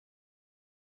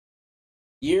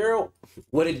Yeah,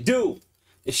 what it do?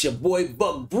 It's your boy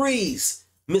Buck Breeze,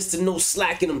 Mr. No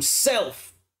Slacking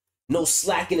himself. No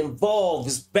slacking involved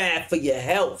is bad for your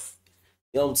health.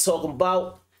 You know what I'm talking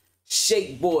about?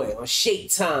 Shake Boy on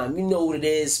Shake Time. You know what it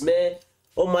is, man.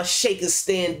 All my shakers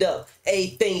stand up.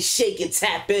 Everything shaking,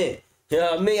 tap in. You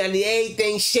know what I mean? I need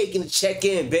everything shaking to check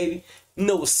in, baby. You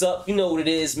know what's up. You know what it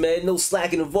is, man. No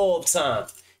slacking involved time.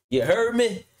 You heard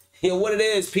me? You know what it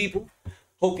is, people.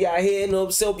 Hope y'all here. You know what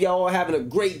I'm saying? Hope y'all all having a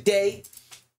great day.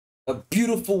 A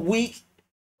beautiful week.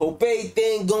 Hope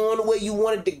everything going the way you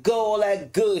want it to go. All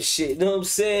that good shit. You know what I'm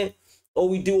saying? All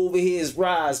we do over here is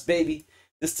rise, baby.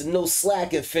 This the No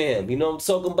Slacking fam. You know what I'm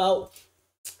talking about?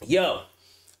 Yo,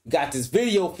 got this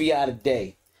video for y'all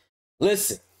today.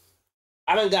 Listen,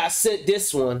 I done got sent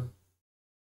this one.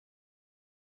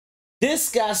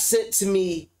 This got sent to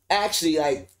me actually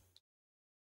like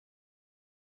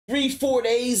 3-4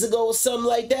 days ago or something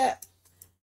like that.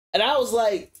 And I was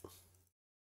like,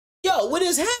 yo, what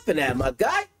is happening at, my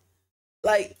guy?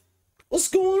 Like, what's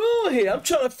going on here? I'm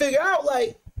trying to figure out,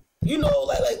 like, you know,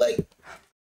 like,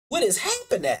 what is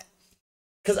happening at?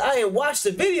 Because I ain't watched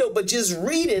the video, but just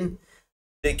reading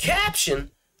the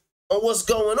caption on what's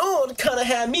going on kind of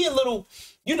had me a little,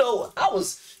 you know, I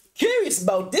was curious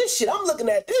about this shit. I'm looking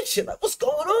at this shit, like, what's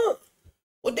going on?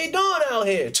 What they doing out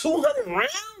here? 200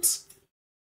 rounds?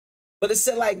 But it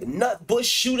said, like, Nut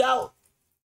Bush shootout.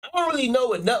 I don't really know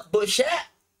what Nut Bush at.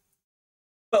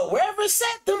 But wherever it's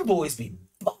at, them boys be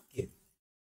bucking.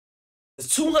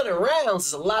 200 rounds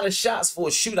is a lot of shots for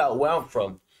a shootout where I'm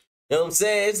from. You know what I'm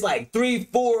saying? It's like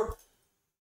 3-4.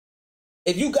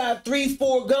 If you got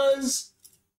 3-4 guns,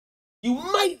 you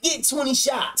might get 20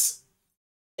 shots.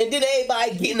 And then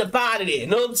everybody getting up out of there. You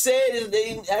know what I'm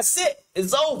saying? That's it.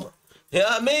 It's over. You know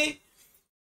what I mean?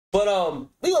 But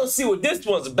we gonna see what this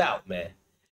one's about, man.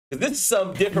 This is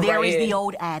something different right here. There is the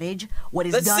old adage, what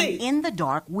is done in the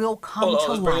dark will come to light.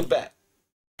 Let's bring it back.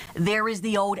 There is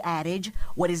the old adage,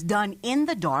 what is done in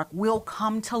the dark will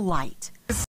come to light.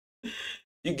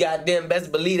 You goddamn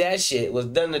best believe that shit. What's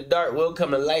done in the dark will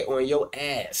come to light on your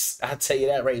ass. I'll tell you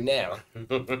that right now.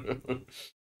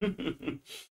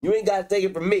 You ain't gotta take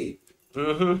it from me.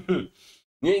 You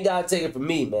ain't gotta take it from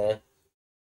me, man.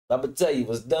 I'm gonna tell you,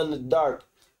 what's done in the dark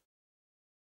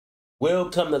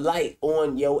will come to light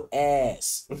on your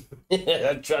ass.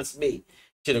 Trust me.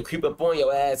 Should have creep up on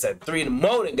your ass at 3 in the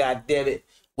morning, goddammit.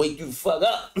 Wake you the fuck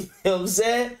up. You know what I'm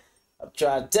saying? I'm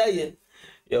trying to tell you.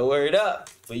 Yo, word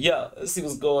up. But yo, let's see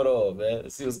what's going on, man.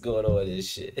 Let's see what's going on with this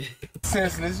shit.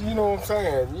 Senseless, you know what I'm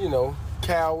saying? You know,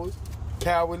 cowards,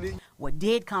 cowardly. What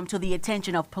did come to the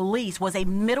attention of police was a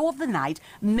middle-of-the-night,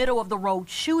 middle-of-the-road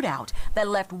shootout that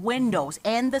left windows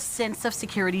and the sense of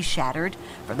security shattered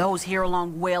for those here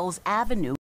along Wells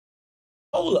Avenue.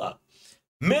 Hold up.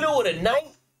 Middle of the night?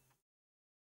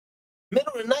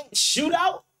 Middle of the night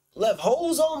shootout? Left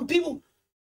holes on people?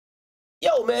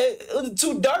 Yo, man, it was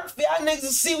too dark for y'all niggas to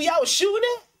see what y'all was shooting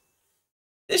at?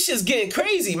 This shit's getting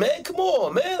crazy, man. Come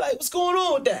on, man. Like, what's going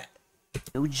on with that?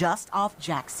 Just off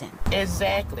Jackson.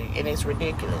 Exactly, and it's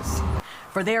ridiculous.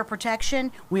 For their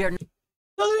protection, we are... Look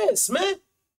at this, man.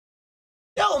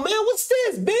 Yo, man, what's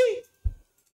this, B?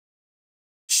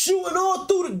 Shooting all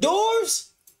through the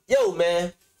doors? Yo,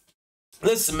 man.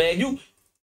 Listen, man,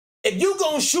 if you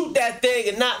gonna shoot that thing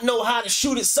and not know how to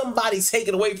shoot it, somebody's taking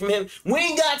it away from him. We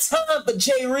ain't got time for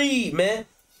Jay Reed, man.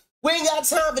 We ain't got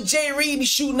time for Jay Reed be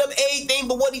shooting up anything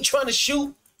but what he trying to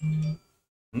shoot.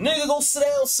 Nigga, go sit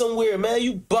down somewhere, man.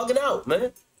 You bugging out,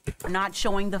 man. Not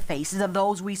showing the faces of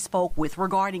those we spoke with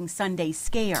regarding Sunday's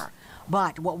scare.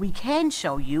 But what we can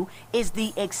show you is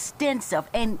the extensive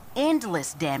and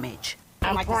endless damage.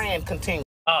 I'm praying continue.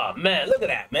 Oh, man, look at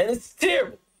that, man. It's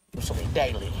terrible.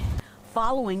 Daily.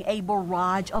 Following a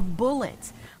barrage of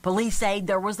bullets. Police say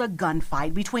there was a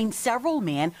gunfight between several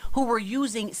men who were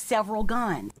using several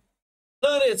guns.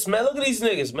 Look at this, man. Look at these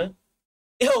niggas, man.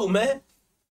 Yo, man.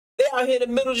 They out here in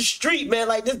the middle of the street, man,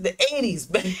 like this is the 80s,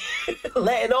 man.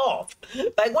 Letting off.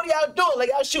 Like, what are y'all doing? Like,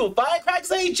 y'all shooting firecrackers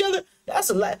at each other?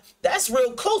 That's a lot. That's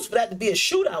real close for that to be a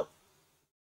shootout.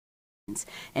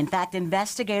 In fact,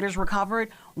 investigators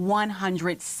recovered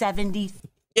 170.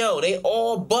 Yo, they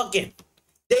all bucking.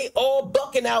 They all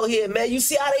bucking out here, man. You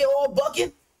see how they all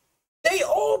bucking? They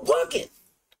all bucking.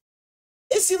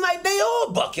 It seems like they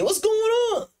all bucking. What's going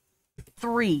on?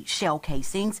 3 shell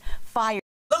casings fired.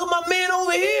 Look at my man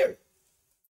over here.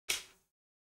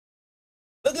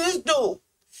 Look at this dude.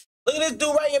 Look at this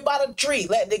dude right here by the tree,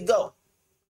 letting it go.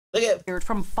 Look at him.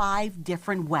 From 5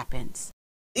 different weapons.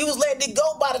 He was letting it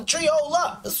go by the tree. Hold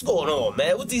up. What's going on,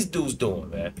 man? What these dudes doing,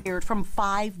 man? From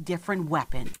 5 different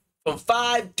weapons. From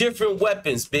 5 different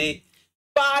weapons, B.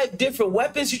 5 different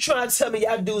weapons? You trying to tell me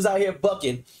y'all dudes out here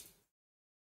bucking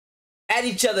at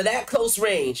each other that close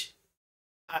range?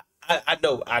 I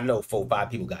know 4 or 5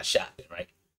 people got shot, right?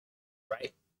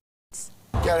 Right?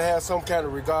 You gotta have some kind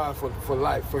of regard for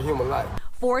life, for human life.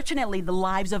 Fortunately, the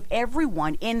lives of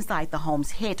everyone inside the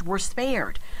homes hit were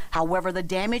spared. However, the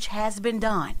damage has been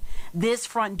done. This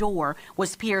front door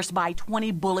was pierced by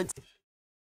 20 bullets.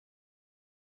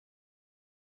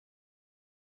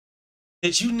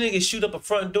 Did you niggas shoot up a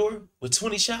front door with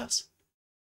 20 shots?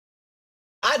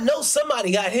 I know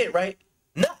somebody got hit, right?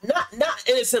 Not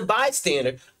innocent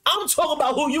bystander. I'm talking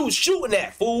about who you was shooting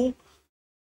at, fool.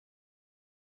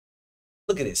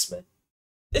 Look at this, man.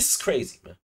 This is crazy,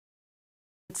 man.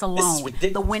 It's alone.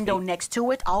 The window next to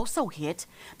it also hit.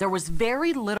 There was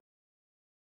very little.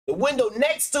 The window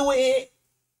next to it hit.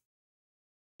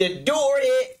 The door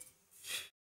hit.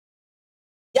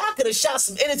 Y'all could have shot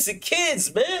some innocent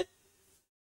kids, man.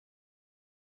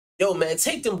 Yo, man,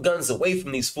 take them guns away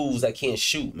from these fools that can't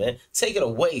shoot, man. Take it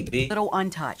away, B. Little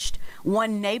untouched.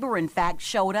 One neighbor, in fact,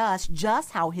 showed us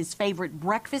just how his favorite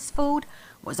breakfast food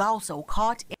was also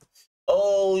caught in.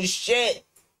 Oh, shit.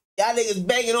 Y'all niggas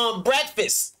banging on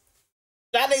breakfast.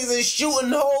 Y'all niggas is shooting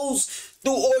holes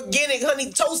through organic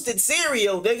honey toasted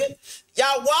cereal, nigga.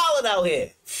 Y'all wildin' out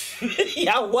here.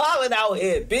 Y'all wildin' out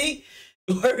here, B.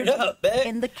 Word up, man.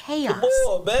 In the chaos. Come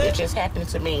on, man. It just happened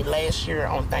to me last year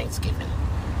on Thanksgiving.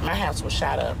 My house was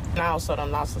shot up, and I also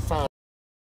done lost a son.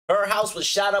 Her house was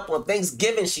shot up on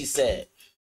Thanksgiving, she said.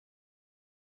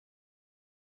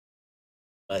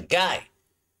 My guy,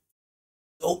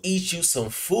 go eat you some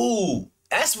food.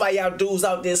 That's why y'all dudes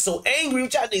out there so angry.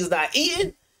 Y'all niggas not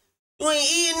eating. You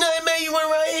ain't eating nothing, man. You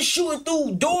run around here shooting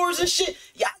through doors and shit.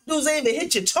 Y'all dudes ain't even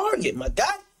hit your target, my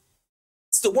guy.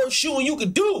 It's the worst shooting you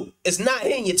could do. It's not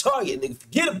hitting your target, nigga.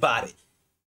 Forget about it.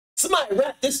 Somebody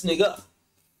wrap this nigga up.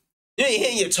 You ain't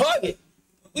hitting your target.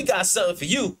 We got something for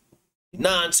you.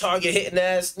 Non-target hitting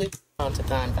ass nigga. On to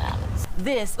gun violence.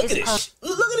 This Look is at this.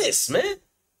 Look at this, man.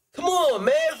 Come on,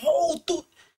 man. Hold through.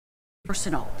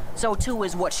 personal. So too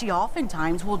is what she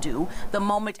oftentimes will do the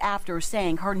moment after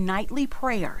saying her nightly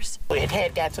prayers. It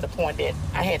had got to the point that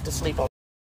I had to sleep on.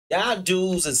 Y'all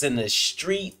dudes is in the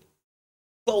street,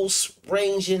 close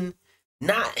ranging,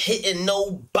 not hitting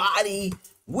nobody.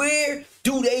 Where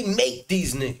do they make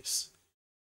these niggas?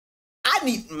 I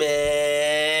need,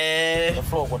 man. The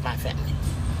floor with my family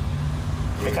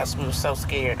because we were so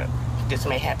scared of this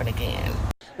may happen again.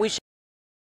 We should.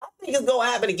 I think it's gonna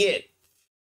happen again.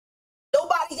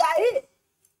 Nobody got hit.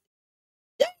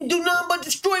 They didn't do nothing but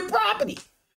destroy property.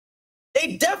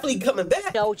 They definitely coming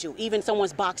back. Showed you, even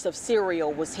someone's box of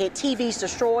cereal was hit, TVs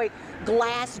destroyed,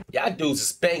 glass Y'all dudes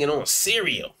is banging on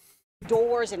cereal.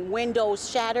 doors and windows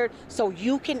shattered, so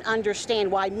you can understand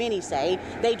why many say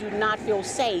they do not feel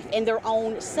safe in their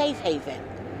own safe haven.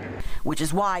 Which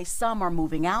is why some are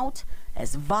moving out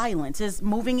as violence is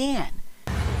moving in.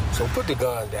 So put the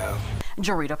gun down.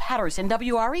 Jarita Patterson,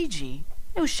 WREG,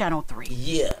 News Channel 3.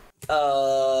 Yeah,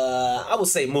 I would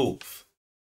say move.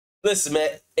 Listen, man,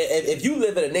 if you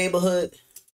live in a neighborhood,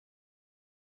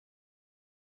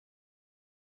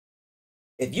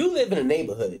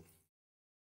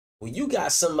 where you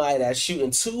got somebody that's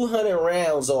shooting 200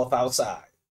 rounds off outside,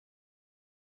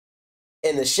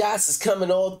 and the shots is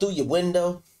coming all through your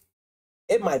window,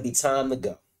 it might be time to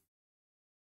go.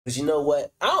 Cause you know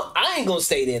what? I ain't gonna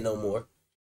stay there no more.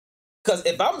 Cause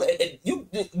if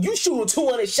you shooting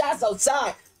 200 shots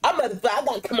outside, I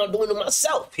gotta come out the window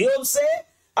myself. You know what I'm saying?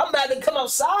 I'm about to come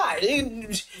outside.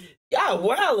 Y'all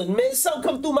wildin', man. Something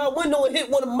come through my window and hit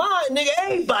one of mine, nigga.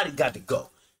 Everybody got to go.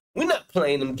 We're not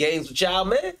playing them games with y'all,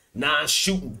 man.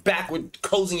 Shooting backward,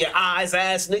 closing your eyes,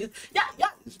 ass niggas. Y'all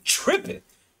tripping.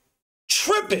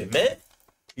 Tripping, man.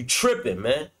 You tripping,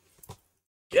 man.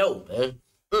 Yo, man.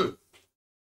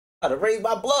 Gotta raise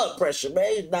my blood pressure,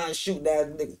 man. Not shooting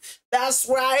that nigga. That's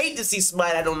where I hate to see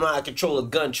somebody that don't know how to control a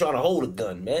gun trying to hold a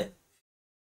gun, man.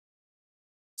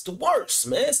 It's the worst,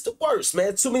 man. It's the worst,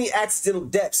 man. Too many accidental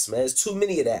deaths, man. There's too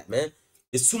many of that, man.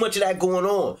 There's too much of that going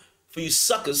on. For you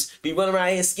suckers be running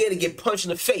around here scared to get punched in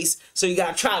the face, so you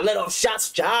gotta try to let off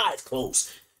shots with your eyes closed.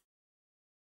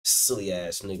 Silly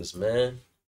ass niggas, man.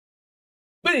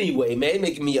 But anyway, man, it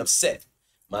making me upset.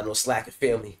 My no slacking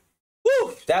family.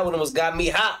 Woo! That one almost got me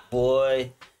hot,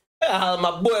 boy. I gotta holler at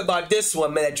my boy about this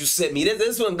one, man, that you sent me.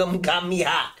 This one got me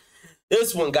hot.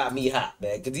 This one got me hot,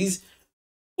 man. Cause these,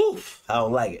 woo, I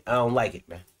don't like it. I don't like it,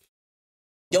 man.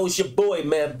 Yo, it's your boy,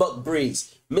 man, Buck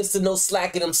Breeze. Mr. No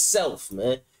Slacking himself,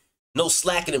 man. No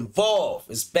slacking involved.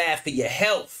 It's bad for your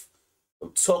health.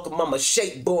 I'm talking about my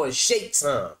shake boy and shake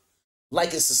time.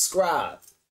 Like and subscribe.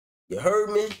 You heard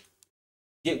me?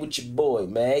 Get with your boy,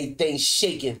 man. Everything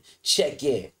shaking, check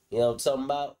in. You know what I'm talking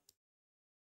about?